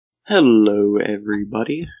Hello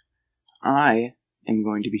everybody, I am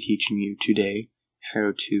going to be teaching you today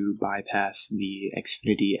how to bypass the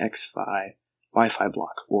Xfinity Xfi Wi-Fi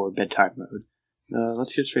block or bedtime mode.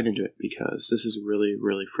 Let's get straight into it because this is really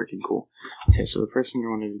freaking cool. Okay, so the first thing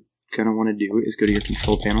you're gonna want to do is go to your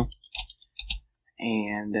control panel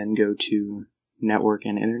and then go to Network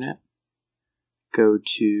and Internet. Go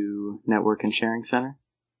to Network and Sharing Center,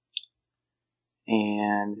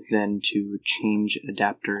 and then to change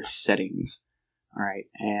adapter settings. Alright,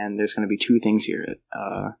 and there's going to be two things here.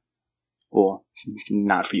 Well,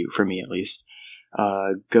 not for you, for me at least.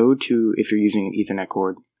 Go to, if you're using an Ethernet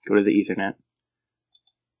cord, go to the Ethernet,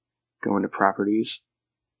 go into Properties,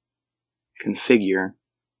 Configure,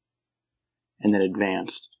 and then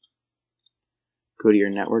Advanced. Go to your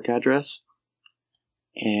network address,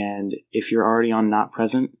 and if you're already on Not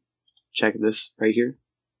Present, check this right here,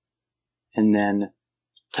 and then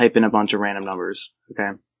type in a bunch of random numbers,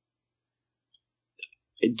 okay?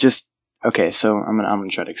 So I'm gonna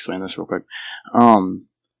try to explain this real quick.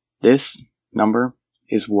 This number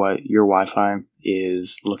is what your Wi-Fi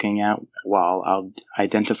is looking at while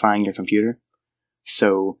identifying your computer.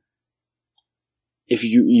 So if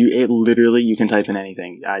you can type in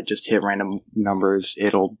anything. Just hit random numbers,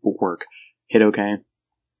 it'll work. Hit OK.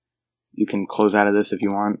 You can close out of this if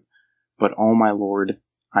you want, but oh my lord,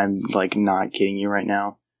 I'm like not kidding you right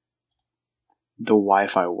now. The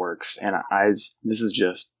Wi-Fi works, and this is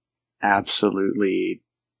just absolutely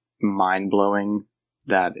mind-blowing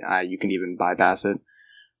that you can even bypass it.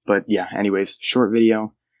 But yeah, anyways, short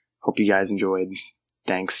video. Hope you guys enjoyed.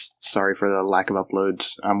 Thanks. Sorry for the lack of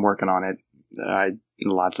uploads. I'm working on it.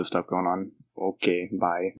 Lots of stuff going on. Okay, bye.